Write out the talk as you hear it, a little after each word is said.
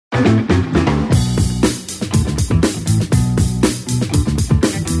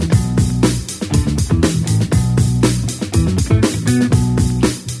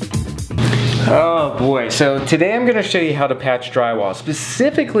Oh boy, so today I'm going to show you how to patch drywall,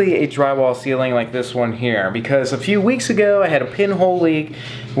 specifically a drywall ceiling like this one here, because a few weeks ago I had a pinhole leak,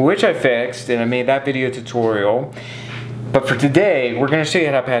 which I fixed, and I made that video tutorial. But for today, we're going to show you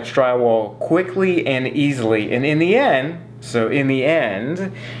how to patch drywall quickly and easily, and in the end,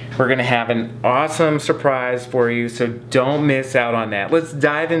 we're going to have an awesome surprise for you, so don't miss out on that. Let's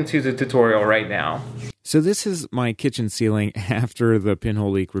dive into the tutorial right now. So this is my kitchen ceiling after the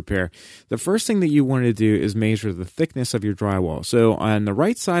pinhole leak repair. The first thing that you want to do is measure the thickness of your drywall. So on the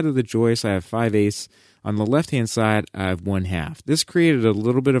right side of the joist, I have 5/8. On the left-hand side, I have 1/2. This created a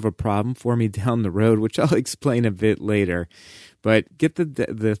little bit of a problem for me down the road, which I'll explain a bit later. But get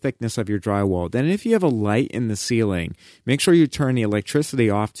the thickness of your drywall. Then if you have a light in the ceiling, make sure you turn the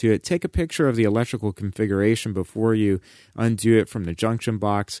electricity off to it. Take a picture of the electrical configuration before you undo it from the junction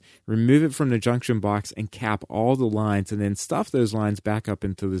box. Remove it from the junction box and cap all the lines, and then stuff those lines back up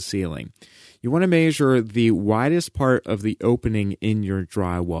into the ceiling. You want to measure the widest part of the opening in your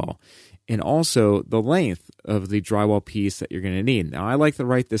drywall, and also the length of the drywall piece that you're going to need. Now, I like to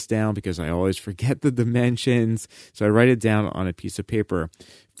write this down because I always forget the dimensions, so I write it down on a piece of paper.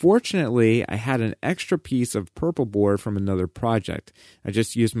 Fortunately, I had an extra piece of purple board from another project. I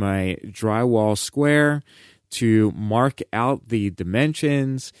just used my drywall square to mark out the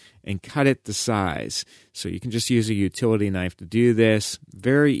dimensions and cut it to size. So you can just use a utility knife to do this.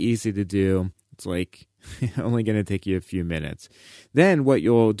 Very easy to do. It's like only going to take you a few minutes. Then what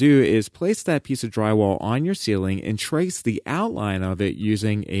you'll do is place that piece of drywall on your ceiling and trace the outline of it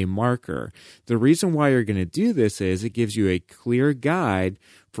using a marker. The reason why you're going to do this is it gives you a clear guide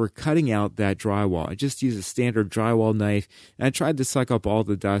for cutting out that drywall. I just use a standard drywall knife, and I tried to suck up all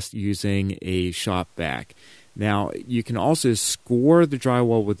the dust using a shop vac. Now, you can also score the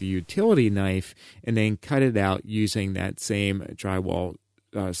drywall with a utility knife and then cut it out using that same drywall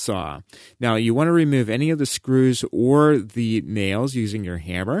saw. Now, you want to remove any of the screws or the nails using your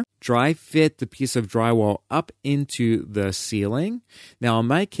hammer. Dry fit the piece of drywall up into the ceiling. Now, in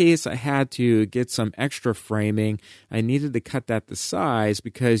my case, I had to get some extra framing. I needed to cut that to size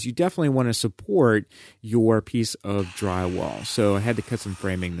because you definitely want to support your piece of drywall. So I had to cut some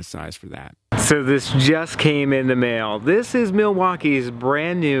framing the size for that. So this just came in the mail. This is Milwaukee's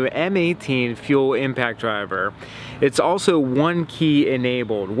brand new M18 fuel impact driver. It's also one key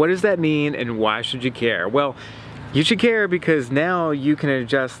enabled. What does that mean, and why should you care? Well, you should care because now you can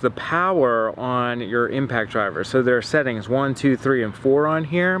adjust the power on your impact driver. So there are settings 1, 2, 3, and 4 on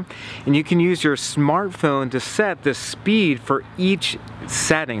here, and you can use your smartphone to set the speed for each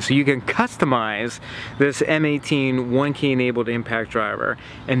setting. So you can customize this M18 one key enabled impact driver,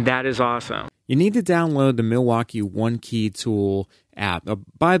 and that is awesome. You need to download the Milwaukee One Key Tool app.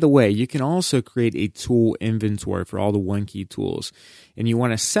 By the way, you can also create a tool inventory for all the One Key tools, and you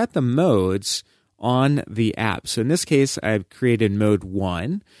want to set the modes on the app. So in this case, I've created mode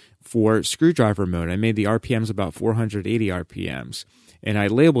 1 for screwdriver mode. I made the RPMs about 480 RPMs, and I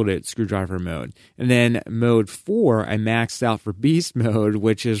labeled it screwdriver mode. And then mode 4, I maxed out for beast mode,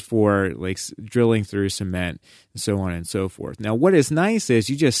 which is for like drilling through cement, and so on and so forth. Now, what is nice is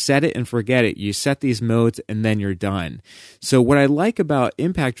you just set it and forget it. You set these modes and then you're done. So what I like about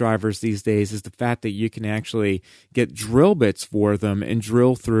impact drivers these days is the fact that you can actually get drill bits for them and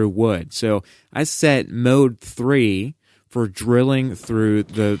drill through wood. So I set mode 3 for drilling through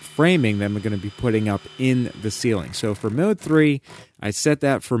the framing that I'm going to be putting up in the ceiling. So for mode 3, I set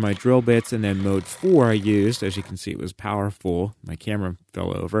that for my drill bits, and then mode 4 I used, as you can see, it was powerful. My camera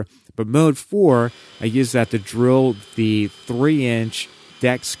fell over. But mode 4, I used that to drill the 3-inch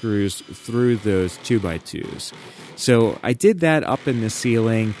deck screws through those 2x2s. So I did that up in the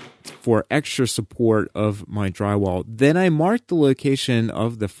ceiling for extra support of my drywall. Then I marked the location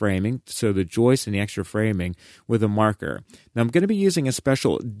of the framing, so the joist and the extra framing, with a marker. Now I'm going to be using a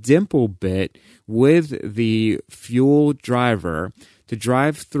special dimple bit with the fuel driver to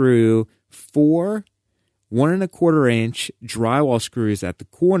drive through 4 1¼ inch drywall screws at the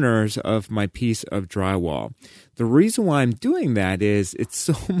corners of my piece of drywall. The reason why I'm doing that is it's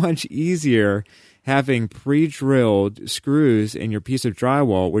so much easier having pre-drilled screws in your piece of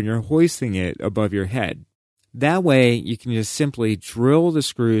drywall when you're hoisting it above your head. That way, you can just simply drill the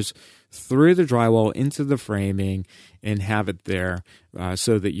screws through the drywall into the framing and have it there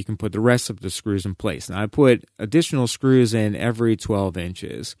so that you can put the rest of the screws in place. Now, I put additional screws in every 12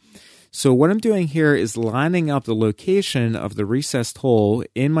 inches. So what I'm doing here is lining up the location of the recessed hole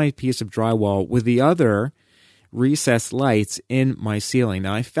in my piece of drywall with the other recessed lights in my ceiling.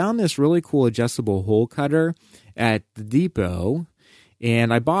 Now, I found this really cool adjustable hole cutter at the depot,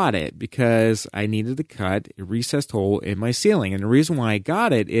 and I bought it because I needed to cut a recessed hole in my ceiling. And the reason why I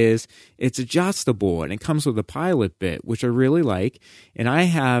got it is it's adjustable, and it comes with a pilot bit, which I really like. And I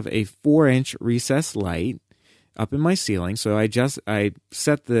have a 4-inch recessed light up in my ceiling, so I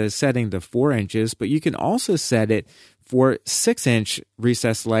set the setting to 4 inches, but you can also set it for 6-inch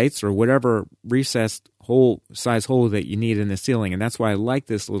recessed lights or whatever recessed size hole that you need in the ceiling, and that's why I like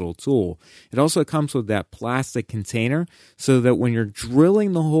this little tool. It also comes with that plastic container so that when you're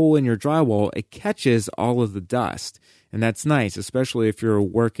drilling the hole in your drywall, it catches all of the dust, and that's nice, especially if you're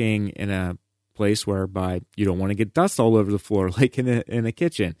working in a place whereby you don't want to get dust all over the floor like in a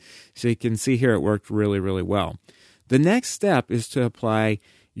kitchen. So you can see here it worked really, really well. The next step is to apply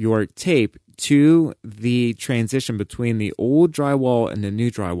your tape to the transition between the old drywall and the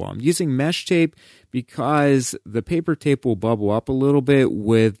new drywall. I'm using mesh tape because the paper tape will bubble up a little bit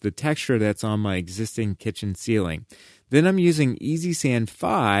with the texture that's on my existing kitchen ceiling. Then I'm using Easy Sand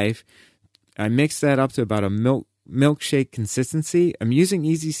 5. I mix that up to about a milkshake consistency. I'm using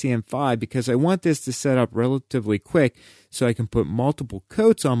Easy Sand 5 because I want this to set up relatively quick so I can put multiple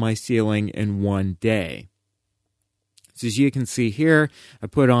coats on my ceiling in one day. So as you can see here, I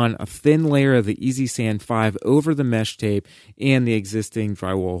put on a thin layer of the Easy Sand 5 over the mesh tape and the existing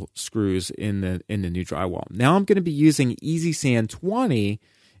drywall screws in the new drywall. Now I'm going to be using Easy Sand 20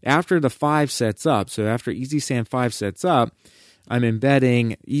 after the 5 sets up. So after Easy Sand 5 sets up, I'm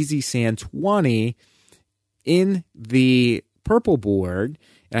embedding Easy Sand 20 in the purple board.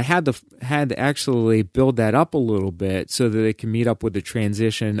 I had to actually build that up a little bit so that it can meet up with the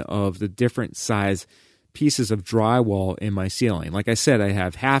transition of the different size pieces of drywall in my ceiling. Like I said, I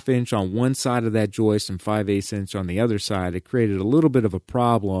have 1/2 inch on one side of that joist and 5/8 inch on the other side. It created a little bit of a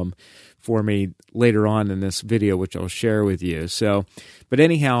problem for me later on in this video, which I'll share with you. But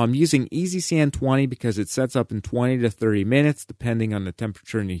anyhow, I'm using Easy Sand 20 because it sets up in 20 to 30 minutes, depending on the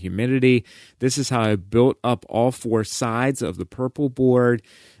temperature and the humidity. This is how I built up all 4 sides of the purple board.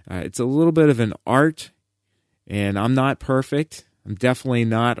 It's a little bit of an art, and I'm not perfect. I'm definitely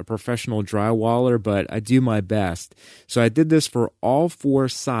not a professional drywaller, but I do my best. So I did this for all 4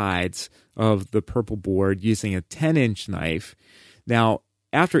 sides of the purple board using a 10-inch knife. Now,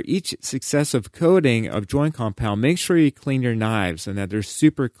 after each successive coating of joint compound, make sure you clean your knives and that they're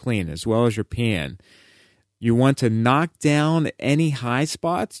super clean, as well as your pan. You want to knock down any high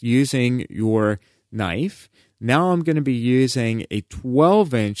spots using your knife. Now I'm going to be using a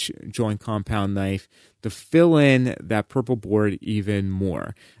 12-inch joint compound knife to fill in that purple board even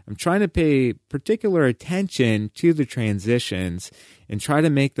more. I'm trying to pay particular attention to the transitions and try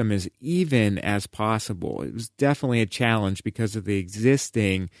to make them as even as possible. It was definitely a challenge because of the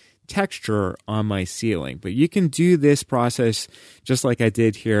existing texture on my ceiling. But you can do this process just like I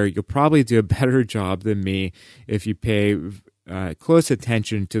did here. You'll probably do a better job than me if you pay close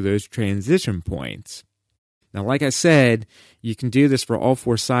attention to those transition points. Now, like I said, you can do this for all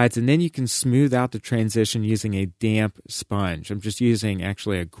 4 sides, and then you can smooth out the transition using a damp sponge. I'm just using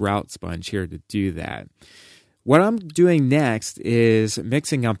actually a grout sponge here to do that. What I'm doing next is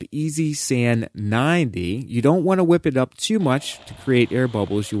mixing up Easy Sand 90. You don't want to whip it up too much to create air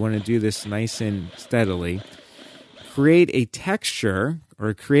bubbles. You want to do this nice and steadily. Create a texture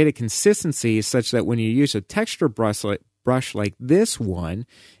or create a consistency such that when you use a texture brush like this one,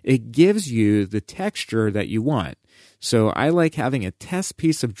 it gives you the texture that you want. So I like having a test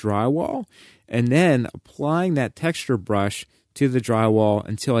piece of drywall and then applying that texture brush to the drywall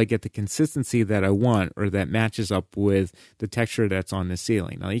until I get the consistency that I want or that matches up with the texture that's on the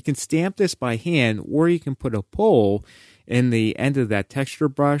ceiling. Now you can stamp this by hand, or you can put a pole in the end of that texture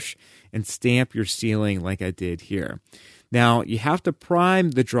brush and stamp your ceiling like I did here. Now, you have to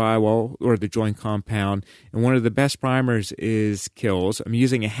prime the drywall or the joint compound, and one of the best primers is Kills. I'm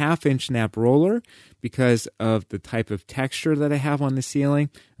using a 1/2-inch nap roller because of the type of texture that I have on the ceiling.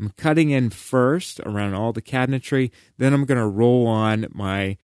 I'm cutting in first around all the cabinetry, then I'm going to roll on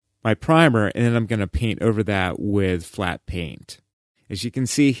my primer, and then I'm going to paint over that with flat paint. As you can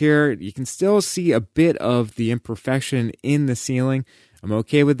see here, you can still see a bit of the imperfection in the ceiling. I'm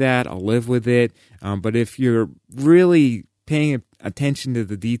okay with that. I'll live with it. But if you're really paying attention to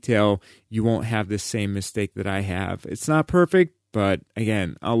the detail, you won't have this same mistake that I have. It's not perfect, but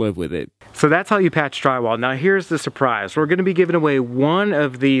again, I'll live with it. So that's how you patch drywall. Now here's the surprise. We're going to be giving away one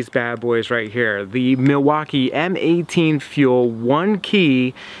of these bad boys right here. The Milwaukee M18 Fuel 1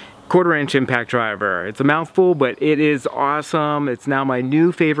 key 1/4" impact driver. It's a mouthful, but it is awesome. It's now my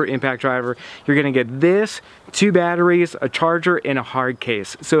new favorite impact driver. You're gonna get this, 2 batteries, a charger, and a hard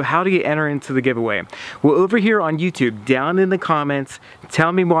case. So how do you enter into the giveaway? Well, over here on YouTube, down in the comments,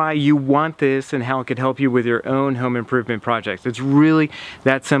 tell me why you want this and how it could help you with your own home improvement projects. It's really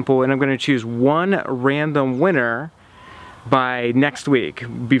that simple, and I'm gonna choose one random winner by next week,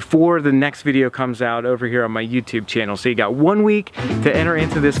 before the next video comes out over here on my YouTube channel. So you got 1 week to enter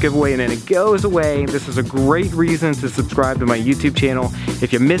into this giveaway, and then it goes away. This is a great reason to subscribe to my YouTube channel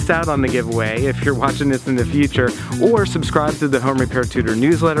if you missed out on the giveaway, if you're watching this in the future, or subscribe to the Home Repair Tutor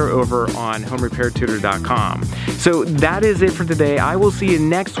newsletter over on homerepairtutor.com. So that is it for today. I will see you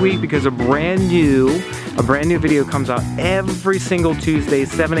next week, because a brand new video comes out every single Tuesday,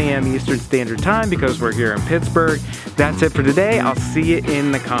 7 a.m. Eastern Standard Time, because we're here in Pittsburgh. That's it for today. I'll see you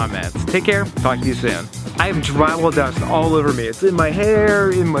in the comments. Take care. Talk to you soon. I have drywall dust all over me. It's in my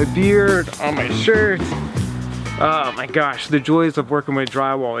hair, in my beard, on my shirt. Oh my gosh, the joys of working with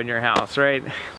drywall in your house, right?